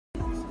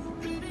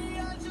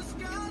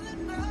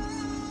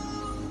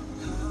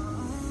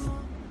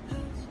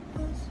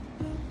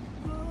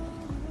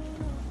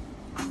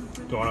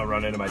Don't want to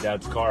run into my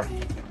dad's car.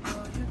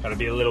 Gotta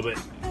be a little bit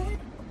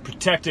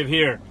protective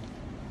here.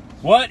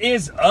 What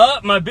is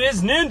up, my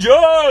biz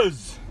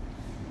ninjas?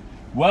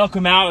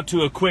 Welcome out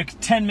to a quick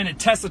 10-minute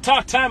Tesla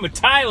talk time with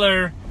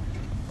Tyler.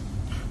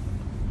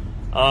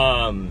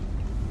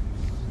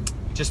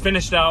 Just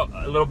finished out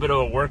a little bit of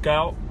a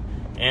workout,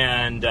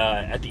 and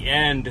at the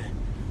end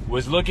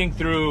was looking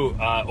through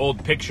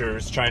old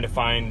pictures, trying to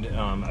find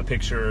a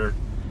picture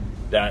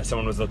that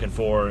someone was looking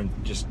for, and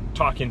just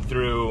talking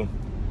through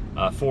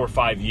 4 or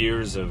 5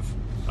 years of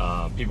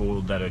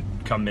people that had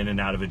come in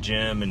and out of a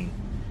gym, and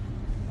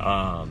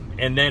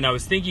then I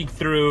was thinking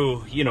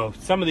through,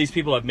 some of these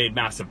people have made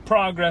massive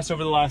progress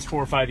over the last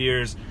 4 or 5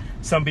 years.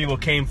 Some people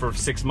came for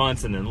 6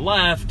 months and then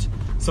left.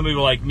 Some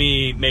people like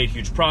me made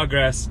huge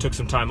progress, took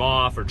some time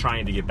off, or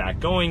trying to get back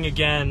going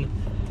again.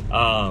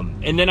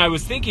 And then I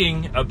was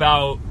thinking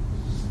about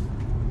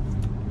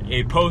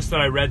a post that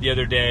I read the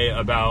other day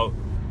about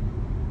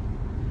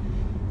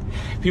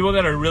people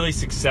that are really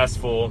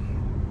successful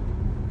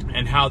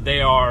and how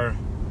they are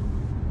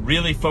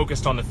really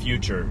focused on the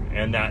future,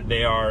 and that they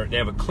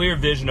have a clear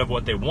vision of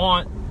what they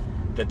want,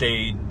 that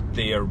they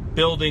are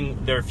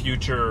building their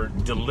future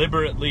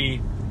deliberately,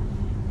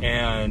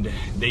 and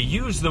they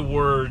use the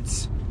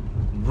words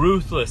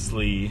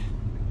ruthlessly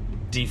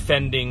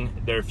defending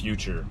their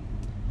future.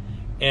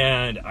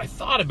 And I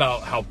thought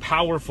about how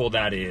powerful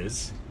that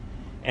is,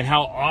 and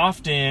how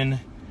often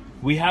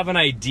we have an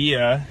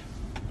idea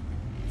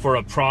for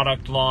a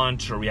product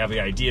launch, or we have an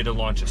idea to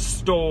launch a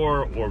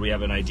store, or we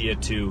have an idea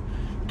to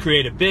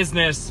create a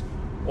business,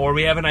 or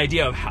we have an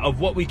idea of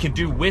what we can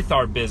do with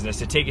our business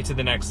to take it to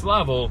the next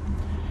level.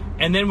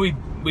 And then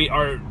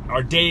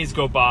our days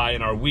go by,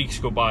 and our weeks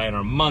go by, and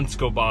our months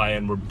go by,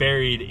 and we're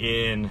buried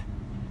in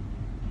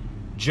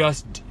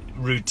just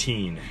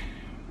routine.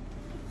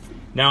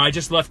 Now, I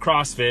just left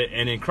CrossFit,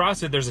 and in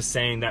CrossFit there's a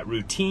saying that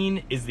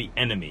routine is the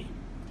enemy.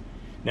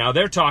 Now,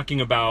 they're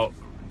talking about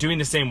doing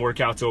the same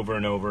workouts over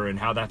and over, and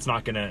how that's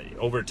not gonna,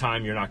 over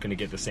time, you're not gonna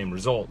get the same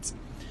results.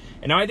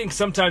 And now I think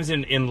sometimes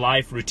in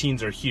life,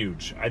 routines are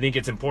huge. I think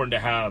it's important to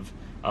have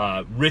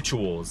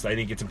rituals. I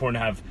think it's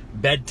important to have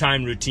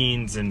bedtime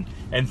routines and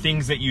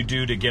things that you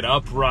do to get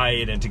up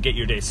right and to get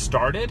your day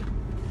started.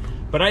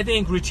 But I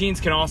think routines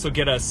can also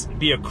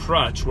be a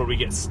crutch where we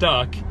get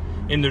stuck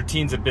in the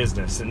routines of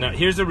business. And now,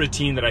 here's a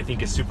routine that I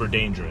think is super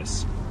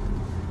dangerous.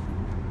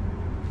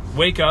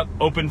 Wake up,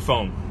 open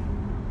phone,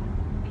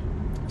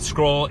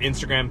 scroll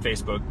Instagram,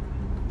 Facebook,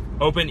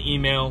 open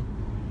email,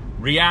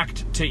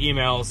 react to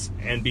emails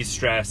and be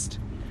stressed,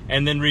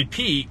 and then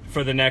repeat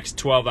for the next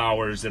 12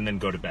 hours and then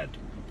go to bed.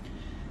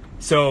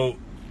 So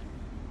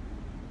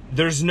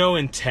there's no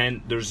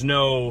intent, there's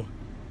no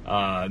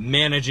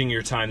managing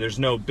your time, there's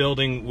no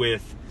building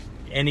with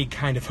any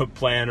kind of a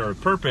plan or a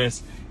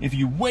purpose if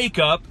you wake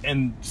up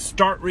and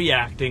start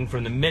reacting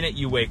from the minute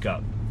you wake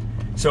up.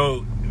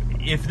 So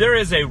if there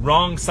is a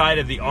wrong side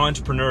of the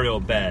entrepreneurial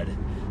bed,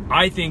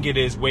 I think it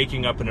is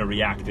waking up in a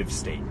reactive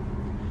state.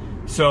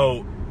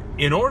 So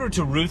in order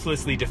to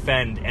ruthlessly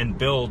defend and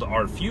build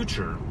our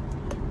future,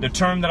 the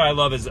term that I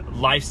love is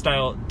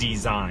lifestyle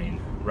design,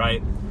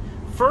 right?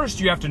 First,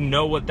 you have to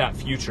know what that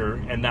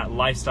future and that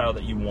lifestyle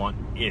that you want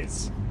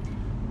is.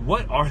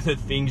 What are the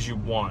things you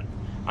want?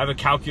 I have a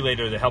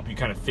calculator to help you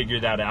kind of figure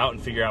that out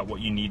and figure out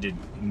what you need to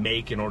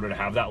make in order to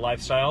have that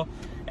lifestyle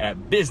at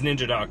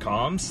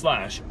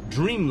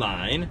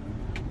bizninja.com/dreamline.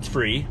 It's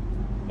free.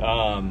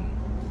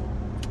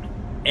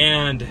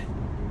 And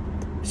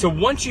so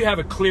once you have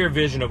a clear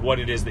vision of what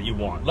it is that you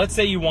want, let's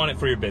say you want it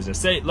for your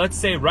business. Let's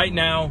say right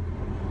now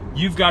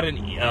you've got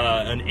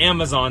an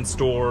Amazon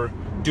store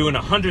doing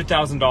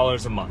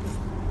 $100,000 a month.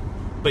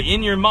 But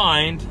in your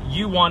mind,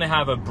 you want to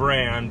have a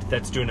brand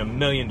that's doing $1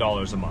 million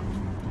a month.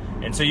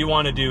 And so you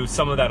want to do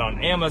some of that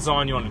on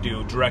Amazon. You want to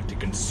do direct to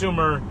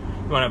consumer.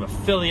 You want to have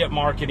affiliate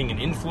marketing and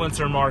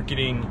influencer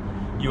marketing.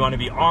 You want to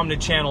be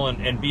omnichannel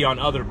and be on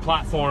other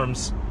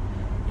platforms.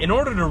 In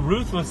order to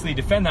ruthlessly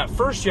defend that,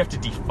 first you have to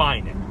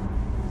define it.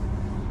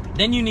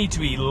 Then you need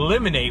to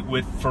eliminate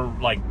with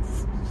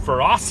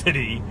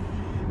ferocity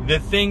the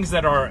things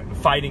that are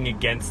fighting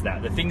against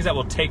that, the things that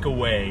will take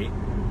away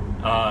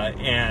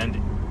and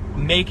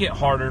make it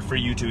harder for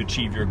you to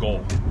achieve your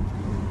goal.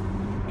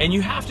 And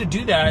you have to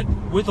do that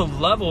with a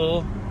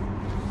level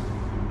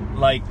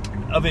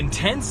of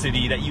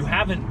intensity that you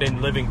haven't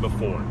been living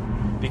before.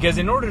 Because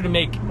in order to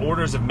make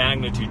orders of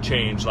magnitude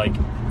change, like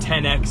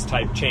 10x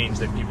type change,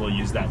 that people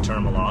use that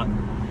term a lot,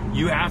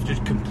 you have to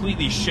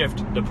completely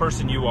shift the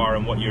person you are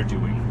and what you're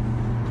doing.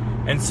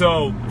 And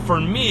so for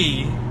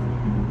me,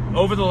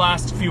 over the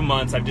last few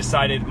months, I've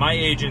decided my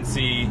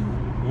agency,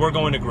 we're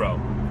going to grow.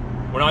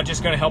 We're not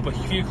just going to help a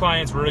few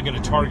clients, we're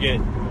going to target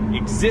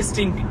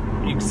existing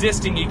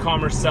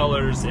e-commerce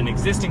sellers and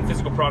existing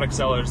physical product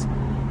sellers,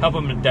 help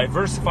them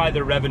diversify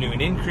their revenue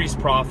and increase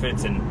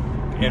profits and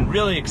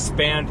really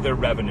expand their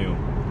revenue.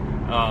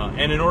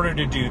 And in order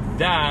to do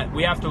that,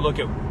 we have to look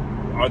at,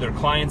 are there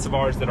clients of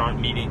ours that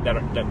aren't meeting,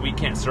 that we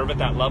can't serve at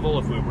that level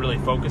if we really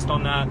focused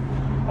on that?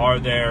 Are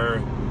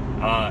there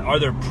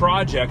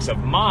projects of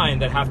mine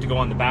that have to go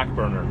on the back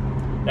burner?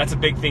 that's a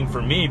big thing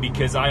for me,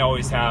 because I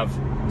always have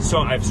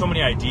I have so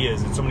many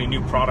ideas and so many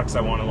new products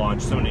I want to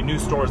launch, so many new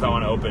stores I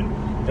want to open,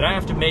 that I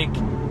have to make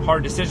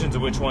hard decisions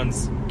of which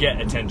ones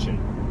get attention.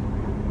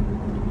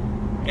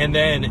 And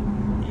then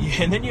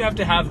you have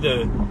to have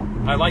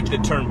I like the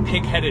term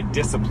pig-headed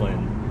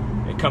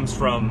discipline. It comes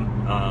from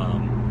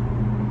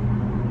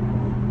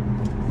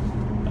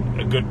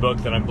a good book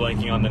that I'm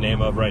blanking on the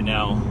name of right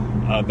now,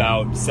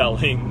 about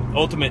selling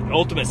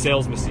ultimate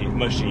sales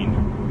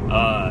machine,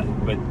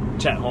 but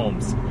Chet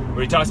Holmes,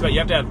 where he talks about you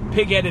have to have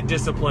pig-headed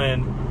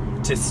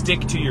discipline to stick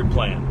to your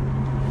plan.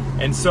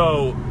 And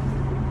so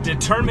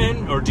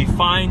determine or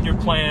define your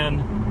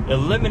plan,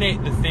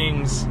 eliminate the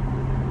things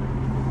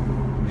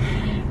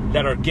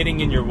that are getting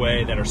in your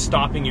way, that are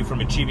stopping you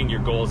from achieving your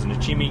goals and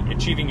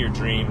achieving your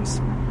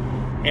dreams.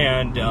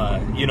 And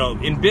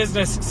in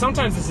business,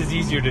 sometimes this is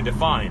easier to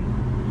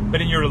define,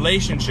 but in your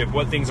relationship,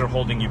 what things are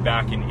holding you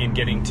back in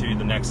getting to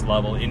the next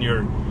level? In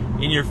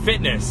your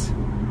fitness,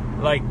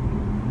 like,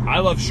 I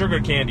love sugar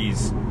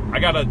candies. I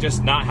gotta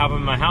just not have them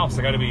in my house.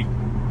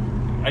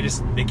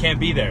 They can't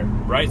be there,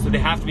 right? So they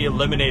have to be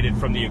eliminated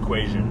from the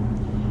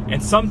equation.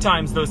 And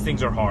sometimes those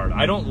things are hard.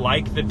 I don't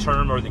like the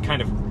term or the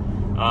kind of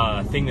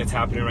thing that's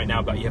happening right now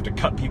about you have to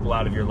cut people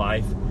out of your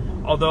life.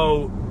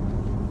 Although,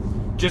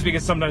 just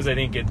because sometimes I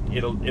think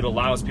it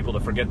allows people to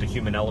forget the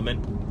human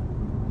element.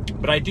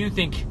 But I do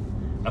think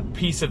a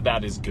piece of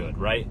that is good,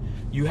 right?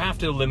 You have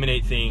to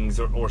eliminate things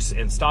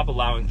and stop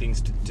allowing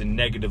things to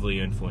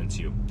negatively influence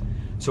you.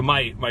 So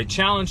my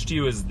challenge to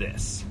you is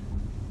this.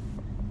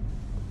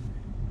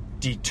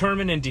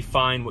 Determine and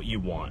define what you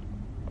want.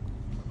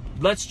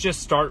 Let's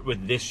just start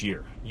with this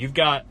year. You've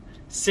got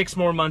 6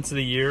 more months of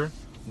the year.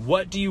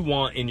 What do you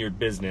want in your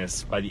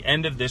business by the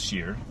end of this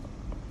year?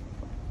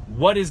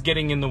 What is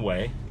getting in the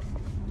way?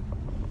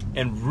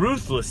 And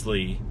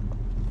ruthlessly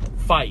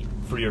fight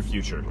for your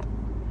future.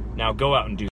 Now go out and do